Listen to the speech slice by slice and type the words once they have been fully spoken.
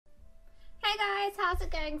Hi guys, how's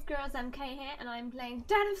it going? SquirrelsMK here, and I'm playing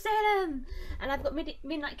Town of Salem! And I've got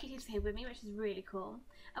Midnight Kitties here with me, which is really cool.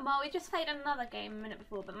 And well, we just played another game a minute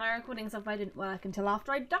before, but my recording software didn't work until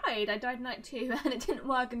after I died. I died night 2, and it didn't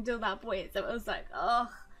work until that point, so it was like,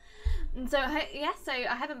 ugh. And so, so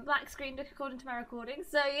I haven't black screened according to my recording,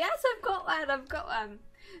 so yes, I've got one.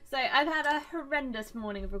 So I've had a horrendous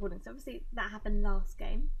morning of recording, so obviously that happened last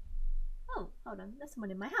game. Oh, hold on, there's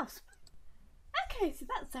someone in my house. Okay, so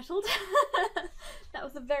that's settled. That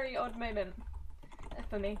was a very odd moment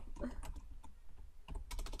for me.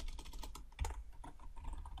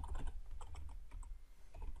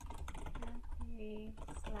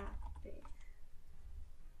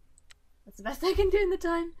 That's the best I can do in the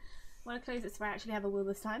time. I want to close it so I actually have a will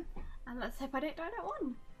this time. And let's hope I don't die at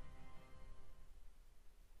one.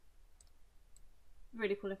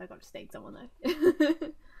 Really cool if I got to stake someone though.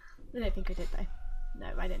 I don't think I did though. No,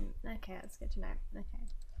 I didn't. Okay, that's good to know. Okay.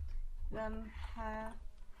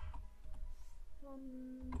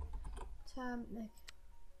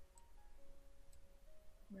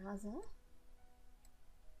 Raza.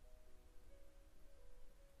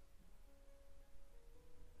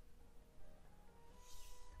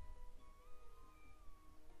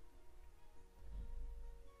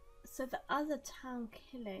 So the other town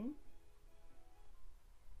killing.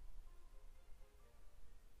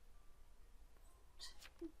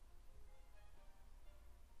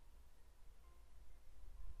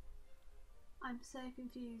 I'm so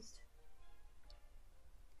confused.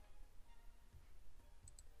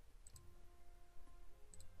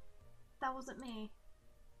 That wasn't me.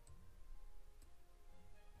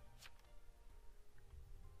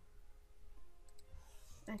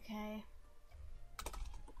 Okay.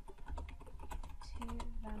 2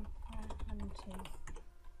 vampire hunters.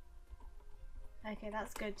 Okay,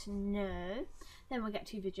 that's good to know. Then we'll get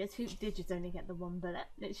 2 Vidgers. Who Vidgers only get the 1 bullet,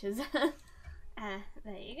 which is there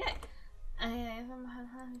you go. Okay,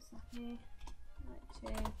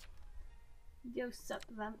 like 2. Yo, sup,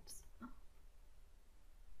 vamps.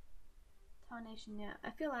 Tarnation, yeah. I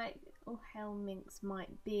feel like Hell Minx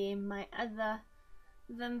might be my other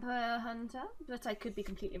vampire hunter, but I could be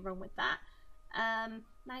completely wrong with that.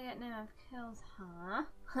 Maggot, no, I've killed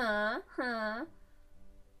her.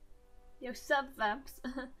 Yo, sub vamps.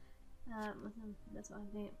 That's what I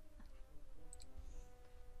think.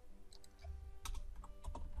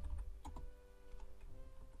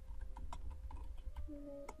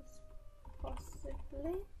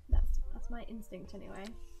 Possibly. That's my instinct anyway.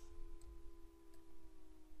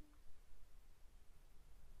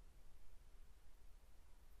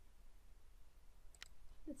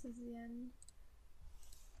 This is the end.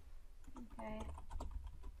 Okay.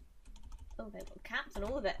 Oh, they've got caps and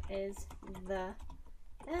all of it is the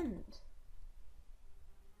end.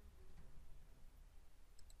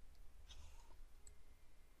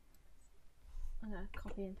 I'm gonna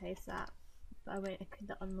copy and paste that, but I won't include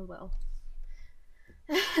that on the will.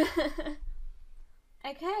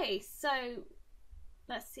 Okay, so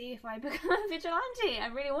let's see if I become a vigilante. I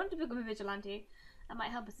really want to become a vigilante. That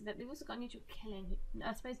might help us a bit. We've also got neutral killing.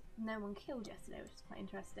 I suppose no one killed yesterday, which is quite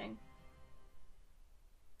interesting.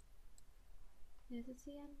 Is this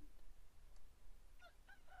the end?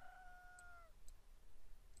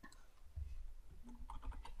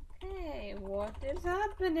 Okay, what is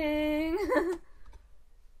happening?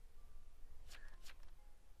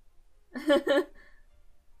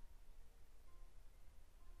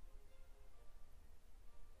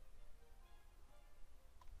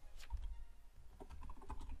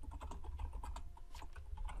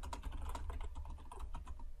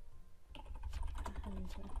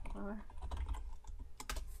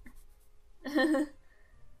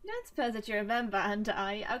 Don't suppose that you're a vampire hunter,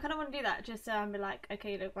 are you? I kind of want to do that just so I'm like,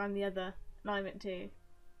 okay, look, I'm the other alignment too.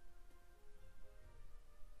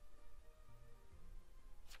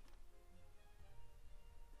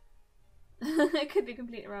 I could be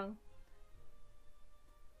completely wrong.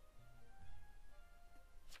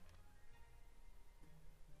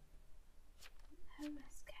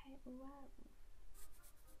 SK, wow.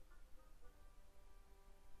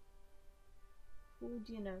 Who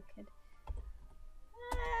do you know, kid?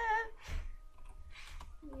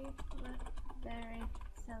 We were very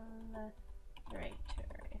celebratory.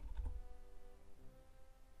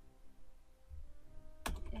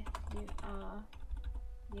 If you are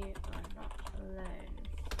not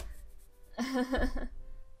alone.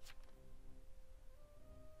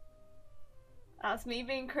 That's me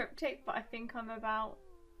being cryptic, but I think I'm about,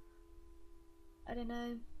 I don't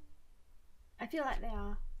know. I feel like they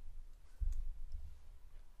are.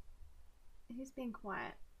 Who's being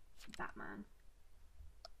quiet? Batman.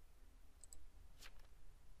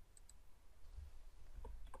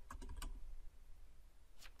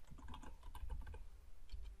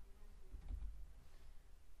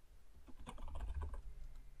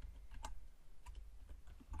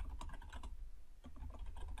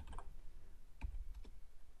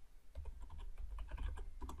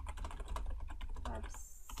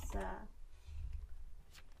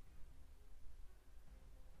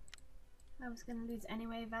 was gonna lose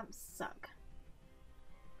anyway, vamps suck.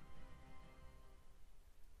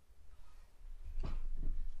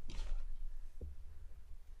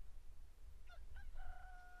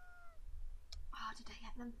 Oh, did I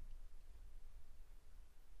get them?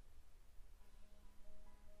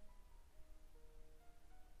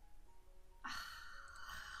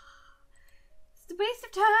 It's a waste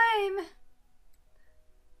of time!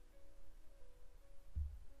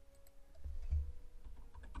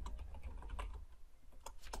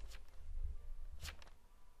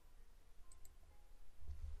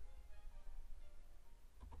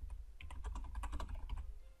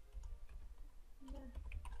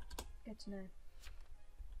 Good to know.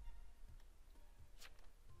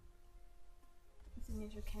 It's a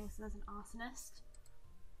neutral king, so there's an arsonist.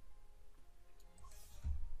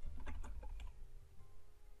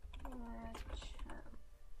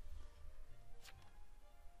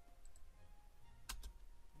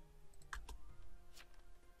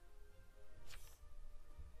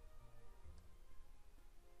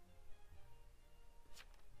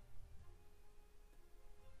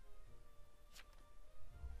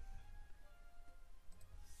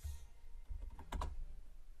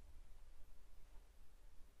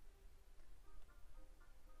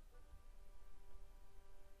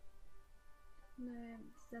 No,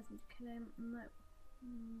 this doesn't kill him. No.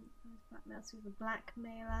 There's blackmail, so the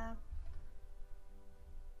blackmailer.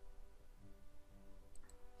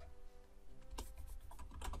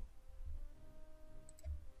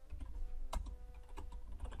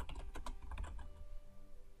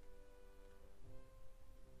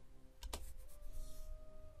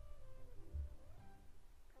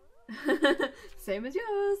 Same as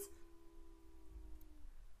yours.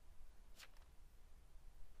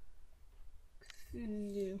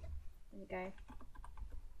 Cthulhu. There we go.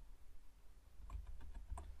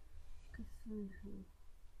 Cthulhu.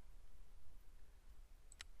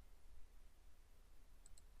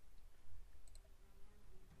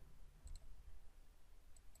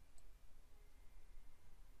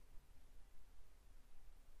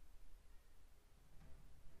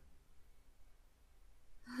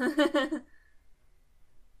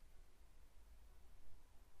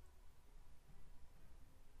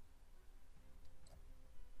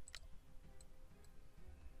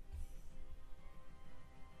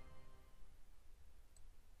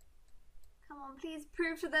 Come on, please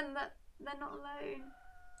prove to them that they're not alone.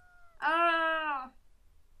 Oh!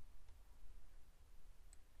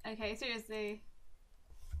 Okay, seriously.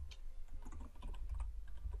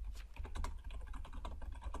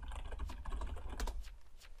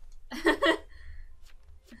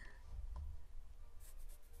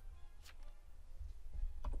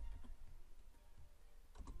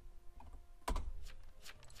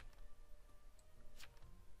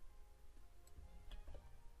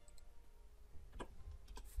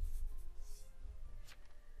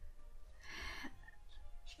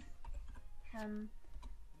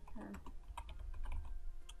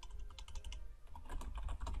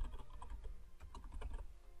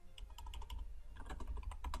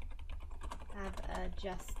 Have a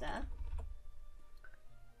jester.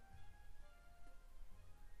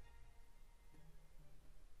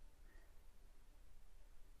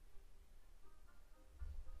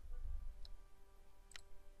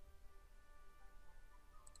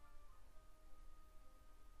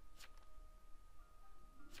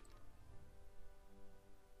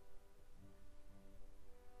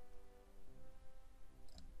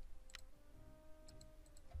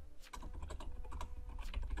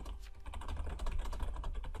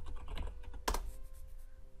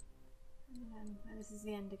 This is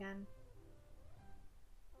the end again.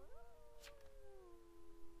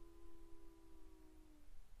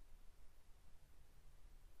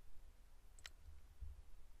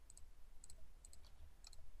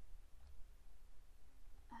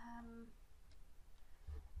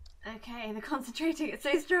 Okay, they're concentrating, it's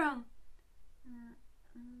so strong.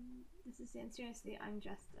 This is the end. Seriously, I'm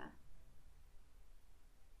jester.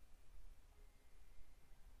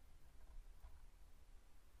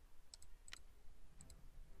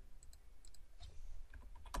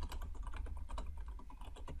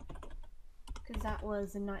 Because that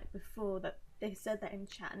was the night before that they said that in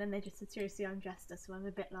chat, and then they just said seriously I'm jester, so I'm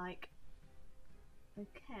a bit like,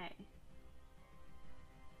 okay.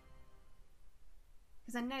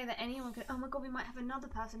 Because I know that anyone could, oh my god, we might have another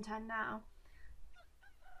person turn now.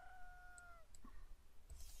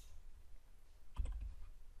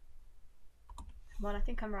 Well, I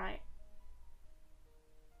think I'm right.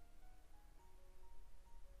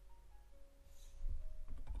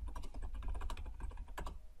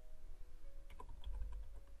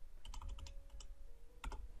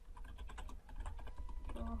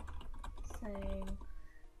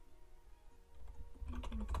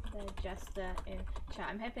 the jester in chat.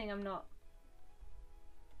 I'm hoping I'm not.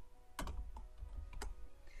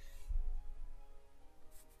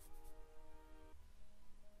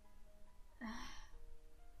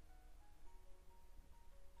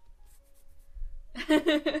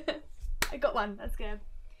 I got one, that's good.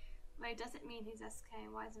 Wait, does it mean he's SK?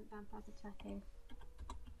 Why isn't vampires attacking?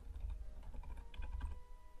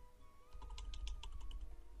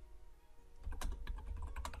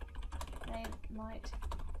 They might.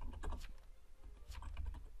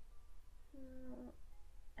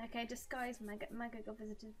 Okay, disguise maggot. Maggot got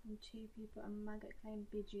visited from 2 people and maggot claimed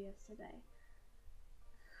BG yesterday.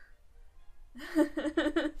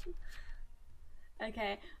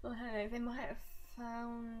 Okay, well hello, they might have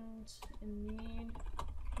found immune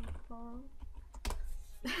people.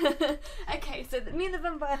 Okay, so me and the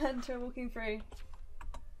vampire hunter are walking through.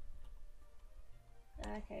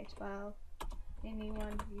 Okay, 12.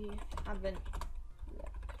 Anyone you haven't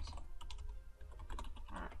looked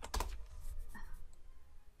at.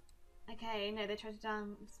 Okay, no, they tried to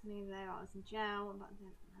dance me there. I was in jail, but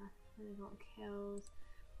then they got kills.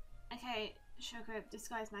 Okay, Sugar,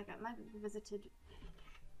 disguise maggot. Maggot visited.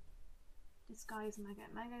 Disguise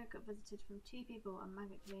maggot. Maggot got visited from 2 people and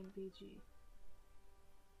maggot claimed BG.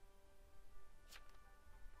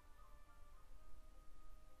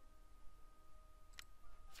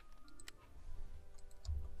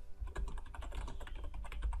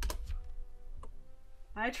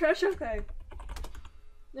 I trust Choco.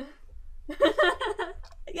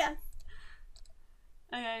 Yes.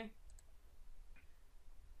 Okay.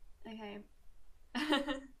 Okay.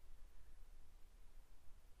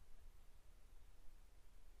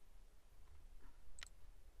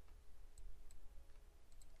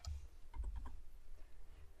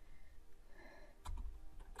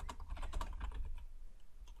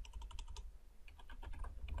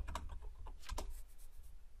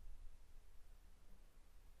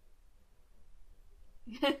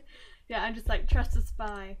 Yeah, I'm just like, trust a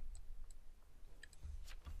spy.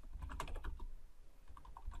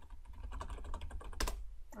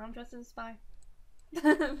 I'm trusting a spy.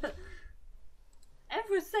 Everyone's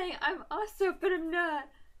saying I'm also but I'm not.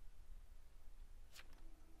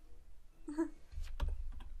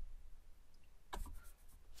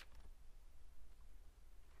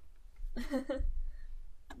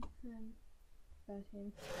 Hmm.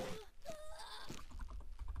 13.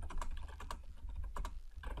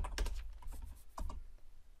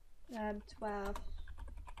 12.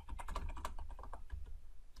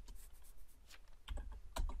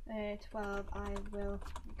 12. I will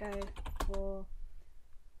go for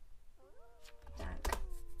Dank.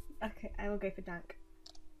 Okay, I will go for Dank.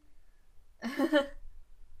 Because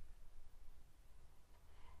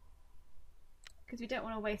we don't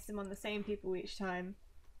want to waste them on the same people each time.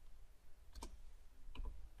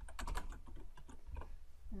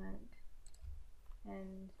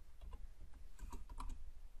 And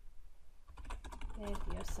give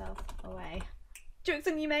yourself away. Joke's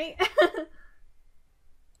on you, mate!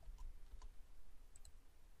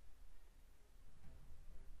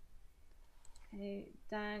 Okay,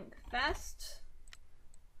 Dank first.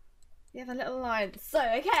 We have a little alliance. So,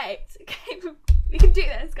 okay, we can do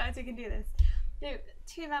this, guys, we can do this. So,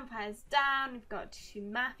 2 vampires down, we've got 2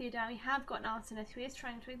 Mafia down, we have got an Arsonist who is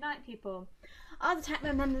trying to ignite people. I was attacked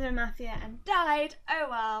by members of the Mafia and died. Oh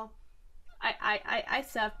well. I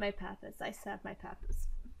served my purpose. I served my purpose.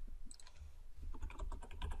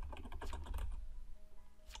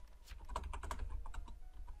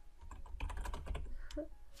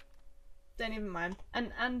 Don't even mind.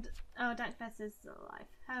 And oh, Dankfest is still alive.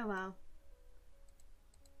 Oh well.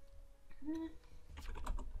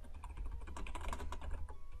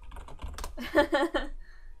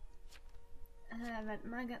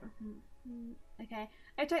 Maggot. Okay.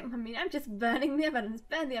 I don't mean I'm just burning the evidence.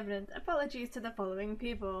 Burn the evidence. Apologies to the following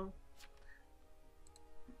people.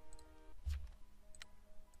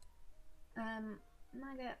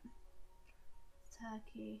 Maggot.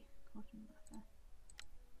 Turkey. Cotton butter.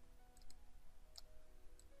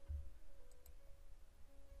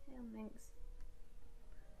 Hail minx.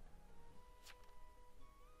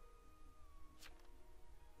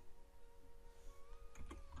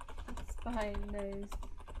 Spy knows.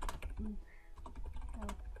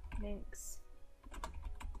 Oh, minx.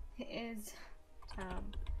 It is Town.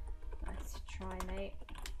 Nice try, mate.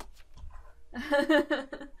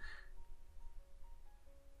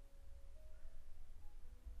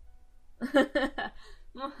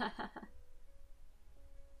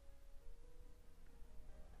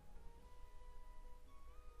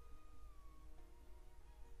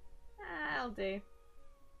 I'll do.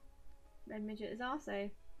 Red midget is also.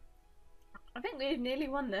 I think we've nearly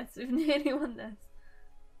won this. We've nearly won this.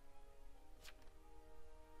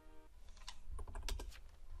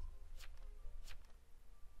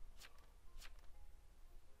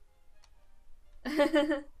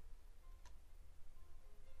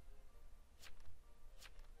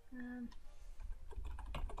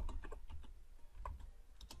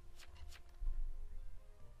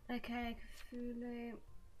 Okay, Cthulhu.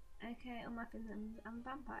 Okay, all muffins and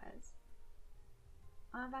vampires.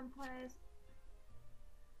 Are vampires?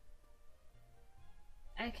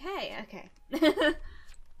 Okay, okay.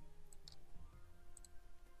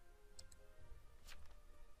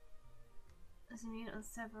 As immune on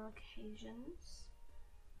several occasions.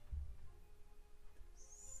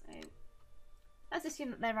 So let's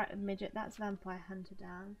assume that they're right with midget. That's vampire hunter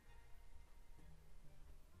down.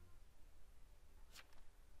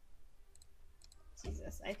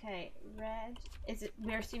 Jesus. Okay, red. Is it?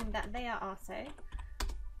 We're assuming that they are Arso.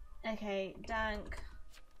 Okay, dank.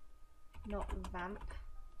 Not vamp.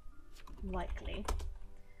 Likely.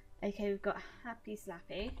 Okay, we've got happy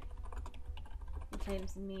slappy. He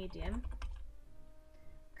claims medium.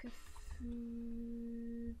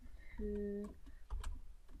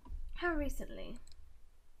 How recently?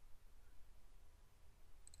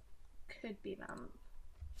 Could be vamp.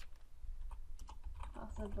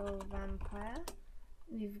 Possible vampire.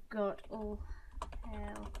 We've got all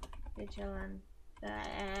hail vigil and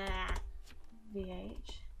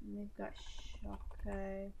VH. And we've got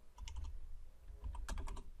Choco.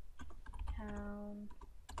 Town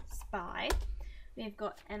Spy. We've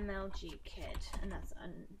got MLG Kid, and that's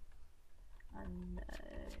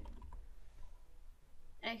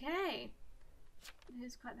okay.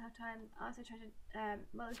 Who's quite the hard time? I also try to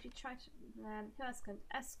well, if you try to who else can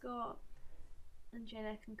escort, and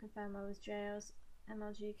jailer can confirm I was jails.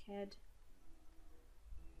 MLG Kid.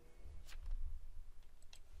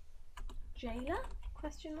 Jailer?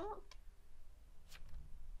 Question mark?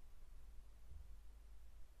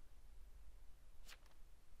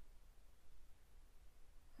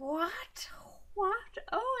 What? What?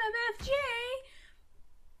 Oh, MFG!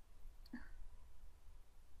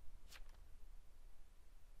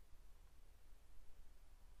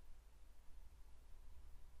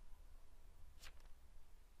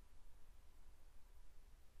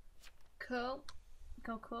 Cool.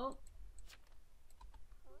 Cool, cool.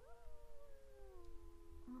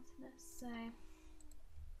 Arsonists, so...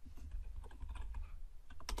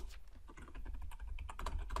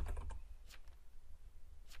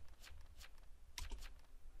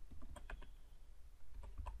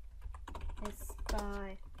 Is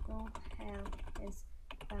spy. All hail is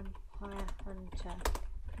vampire hunter.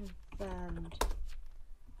 Confirmed.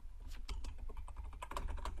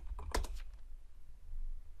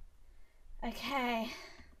 Okay.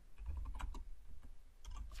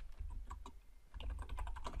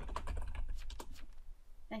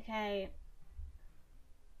 Okay.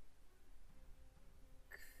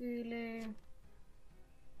 Cthulhu.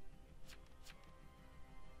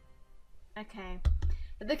 Okay.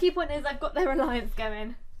 But the key point is I've got their alliance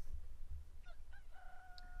going.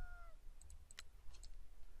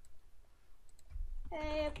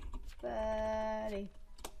 Hey, buddy.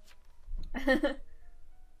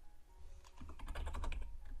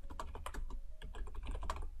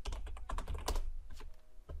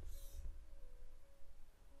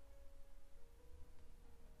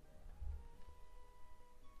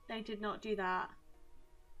 They did not do that.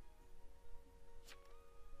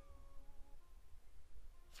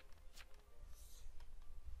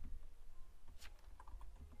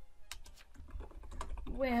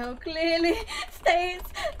 Will clearly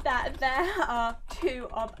states that there are two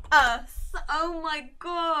of us. Oh my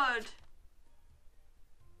god.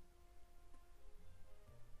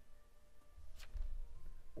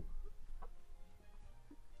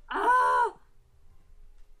 Ah!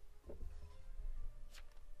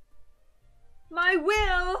 My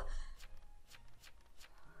will!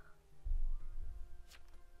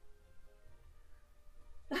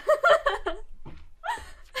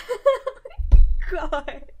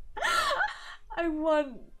 God, I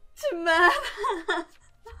want to murder.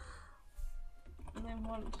 I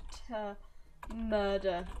want to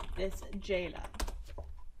murder this jailer.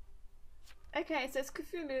 Okay, so it's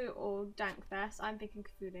Cthulhu or Dankfest. I'm thinking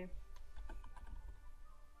Cthulhu.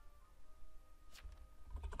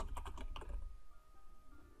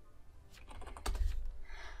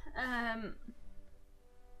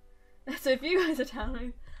 So if you guys are telling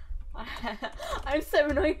me, I'm so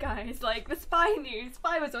annoyed, guys. Like, the spy knew,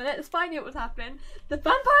 spy was on it, the spy knew what was happening. The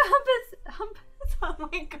vampire hunters, oh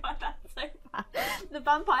my god, that's so bad. The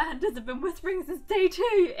vampire hunters have been whispering since day 2,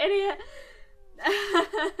 you idiot.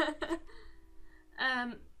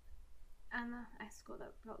 And the escort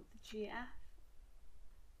that blocked the GF.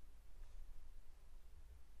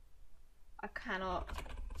 I cannot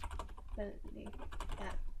believe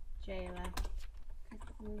that jailer.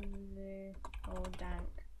 Cthulhu or Dank.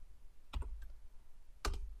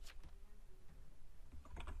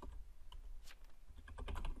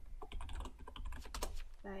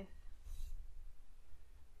 Both.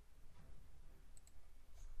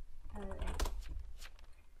 Oh,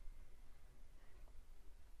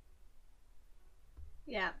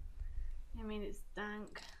 yeah. I mean, it's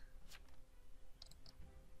Dank.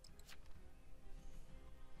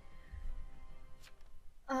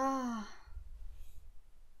 Oh.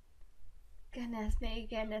 Goodness me,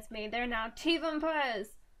 goodness me. There are now 2 vampires!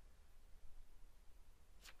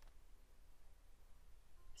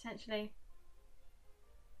 Potentially.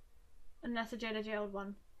 Unless a jailer jailed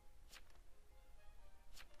one.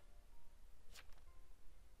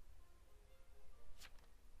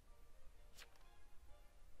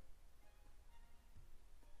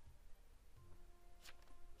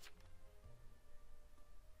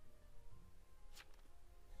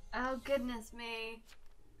 Oh goodness me.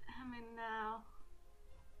 I'm in now.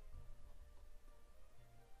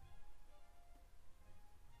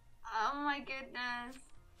 Oh my goodness.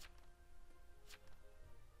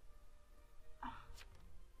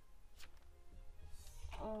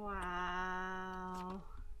 Wow.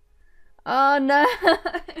 Oh no.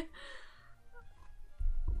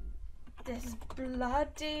 This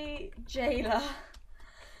bloody jailer.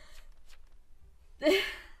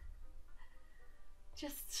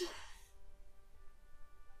 Just...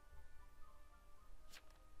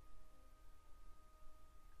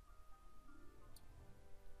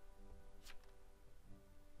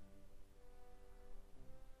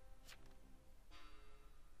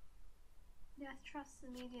 Yes, trust the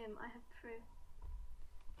medium. I have proof.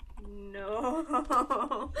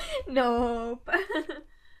 No. Nope.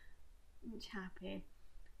 I'm happy.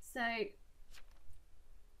 So...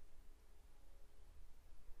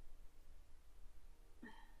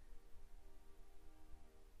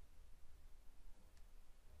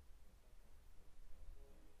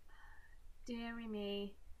 Deary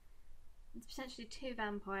me. It's potentially 2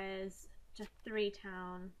 vampires, just 3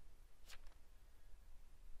 town.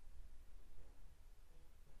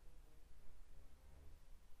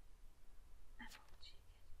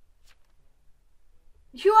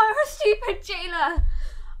 You are a stupid jailer!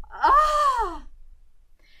 Ah!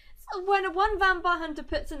 So when one vampire hunter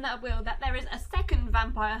puts in that will that there is a second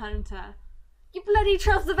vampire hunter, you bloody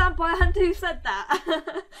trust the vampire hunter who said that.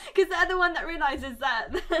 Because they're the one that realises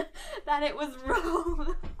that that it was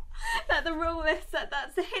wrong. That the rule list,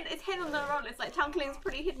 that's a hint, it's hidden on the rule list. Like, town cleaning's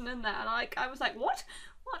pretty hidden in there. And like, I was like, what?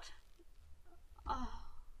 What? Oh.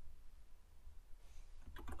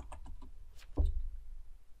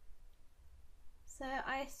 So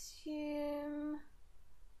I assume...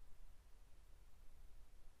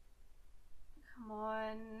 Come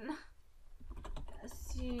on.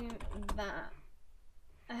 Assume that...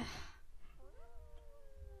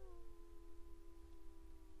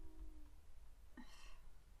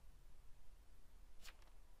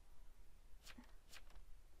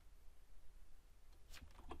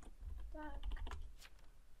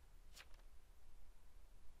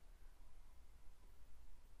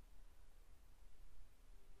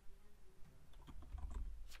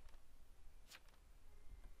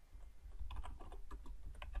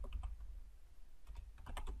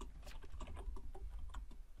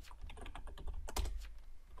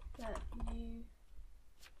 that you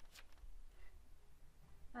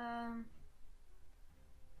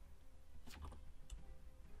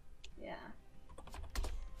yeah.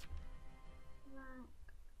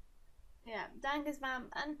 Yeah, Dank is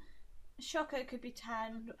vamp and Shoko could be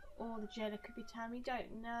tanned or the jailer could be tanned. We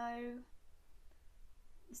don't know.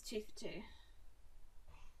 It's 2 for 2.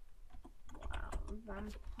 Wow,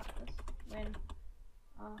 vampires win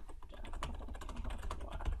after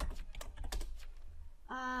work.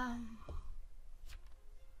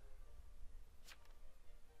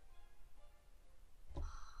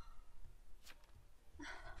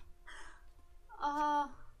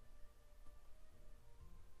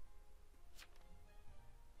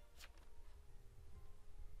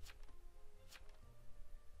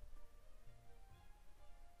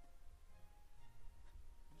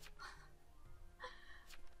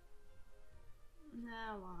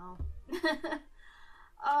 Oh wow.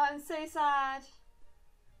 Oh, I'm so sad.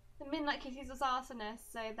 The Midnight Kitties was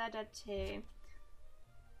Arsonists, so they're dead too.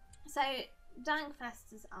 So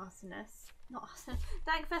Dankfest is Arsonist, not Arsonist.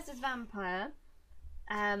 Dankfest is Vampire.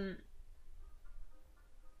 I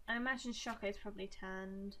imagine Shoko is probably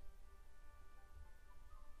turned.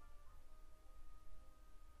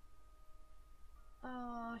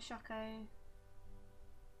 Shocko.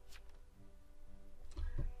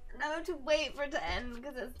 Now I have to wait for it to end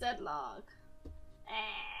because it's deadlock.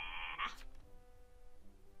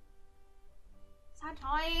 Sad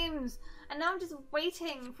times. And now I'm just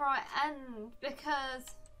waiting for it to end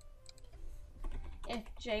because if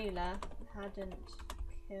Jailer hadn't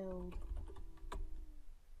killed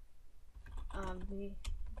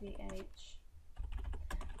VH,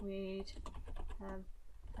 we'd have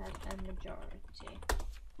had a majority.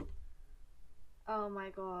 Oh my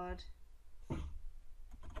god.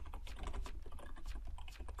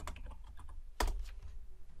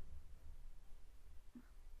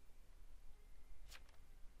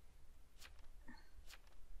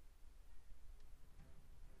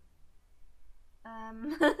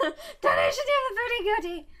 Donation to the Foodie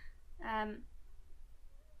Goodie!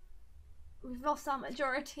 We've lost our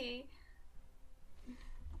majority.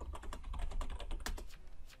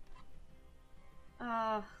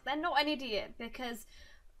 They're not an idiot because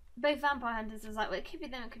both Vampire Hunters was like, well, it could be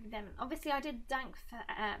them, it could be them. Obviously, I did dank for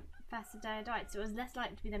first the day I died, so it was less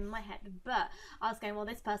likely to be them in my head. But I was going, well,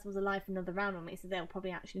 this person was alive for another round on me, so they'll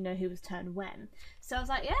probably actually know who was turned when. So I was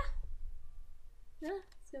like, yeah,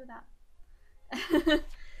 let's go with that.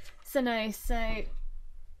 So no, so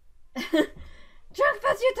drunk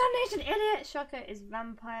plus your donation, idiot. Shocko is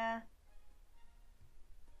vampire.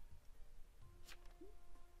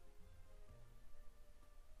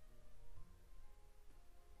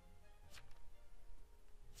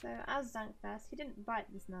 So as Dankfest, he didn't bite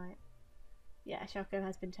this night. Yeah, Shocko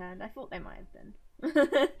has been turned. I thought they might have been.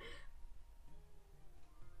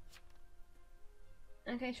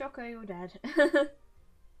 Okay, Shocko, you're dead.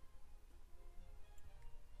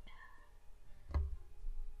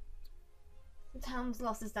 The town's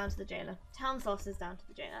loss is down to the jailer. Town's loss is down to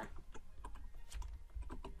the jailer.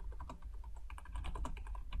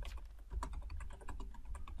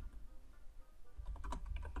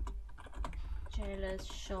 Jailer's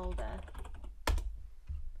shoulder.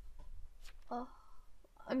 Oh,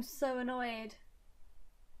 I'm so annoyed.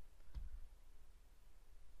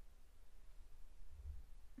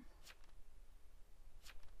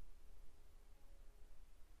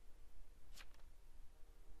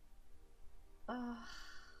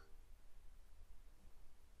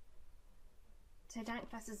 So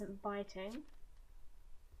Dankfest isn't biting.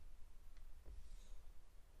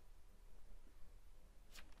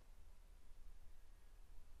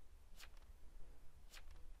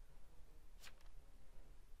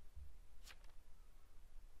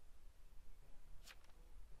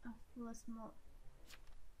 Oh, was not.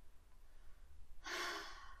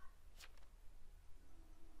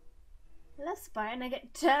 Let's bite and I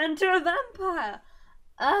get turned to a vampire.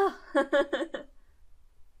 Oh.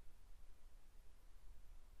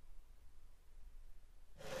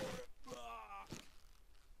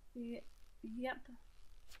 Yep.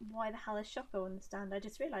 Why the hell is Shocko on the stand? I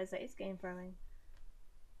just realised that it's game throwing.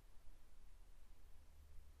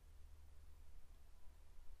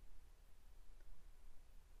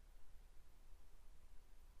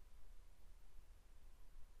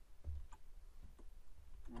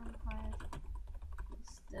 Vampires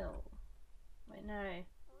still. Wait, no.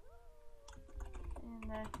 And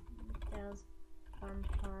there's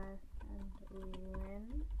vampire and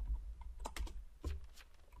win.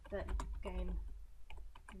 But game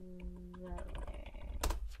throwing.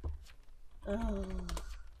 Ugh.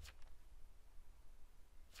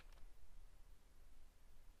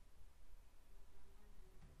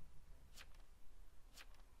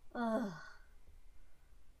 Ugh.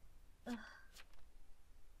 Ugh.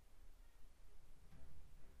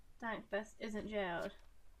 Dankfest isn't jailed.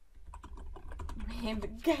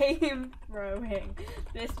 Game throwing.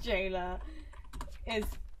 This jailer is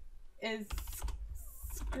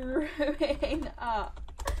screwing up.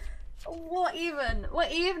 What even?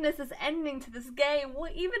 What even is this ending to this game?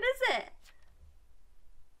 What even is it?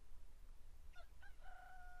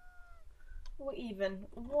 What even?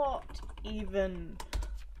 What even?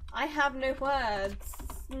 I have no words.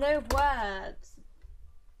 No words.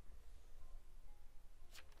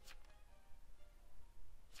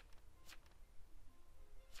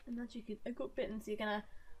 Unless you could. I got bitten, so you're gonna.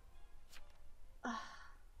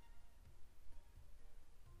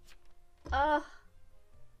 I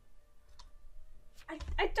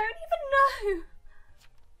don't even know.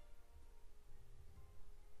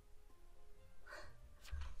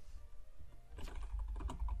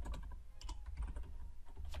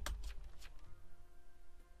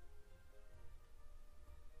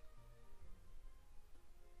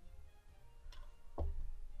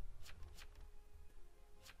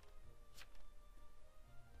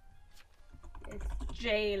 It's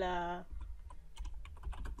jailer.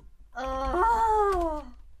 Oh.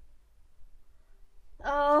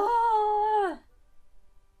 Oh.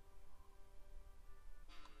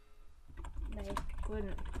 They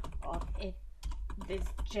wouldn't have if this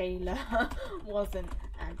jailer wasn't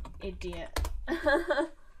an idiot.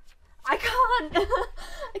 I can't!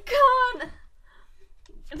 I can't!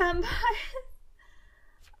 Vampire!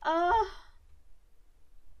 Oh.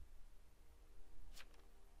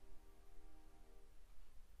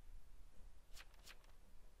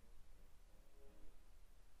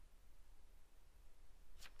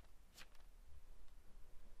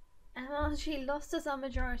 And while she lost us our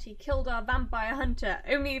majority, killed our vampire hunter,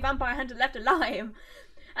 only vampire hunter left alive.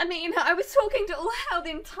 I mean, I was talking to all hell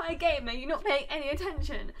the entire game. Are you not paying any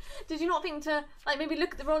attention? Did you not think to, like, maybe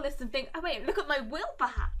look at the roll list and think, oh wait, look at my will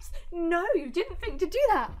perhaps? No, you didn't think to do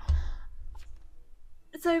that.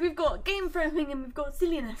 So we've got game framing and we've got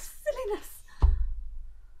silliness. Silliness.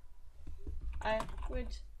 I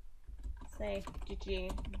would say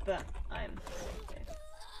GG, but I'm salty.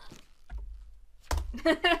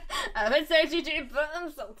 I would say GG, but I'm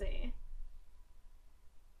salty.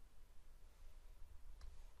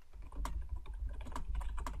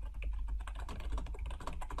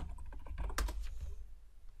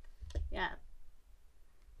 Yeah.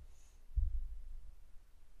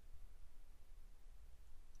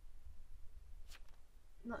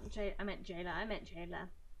 Not jailer, I meant jailer, I meant jailer.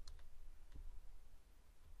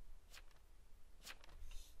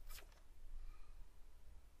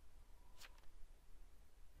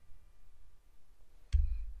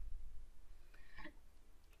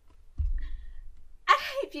 I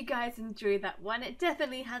hope you guys enjoyed that one. It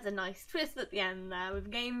definitely has a nice twist at the end there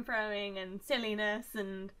with game throwing and silliness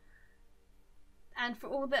and for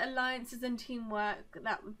all the alliances and teamwork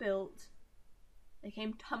that were built, they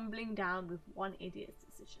came tumbling down with one idiot's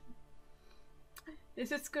decision.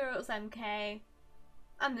 This is SquirrelsMK,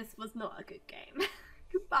 and this was not a good game.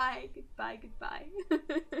 Goodbye, goodbye, goodbye.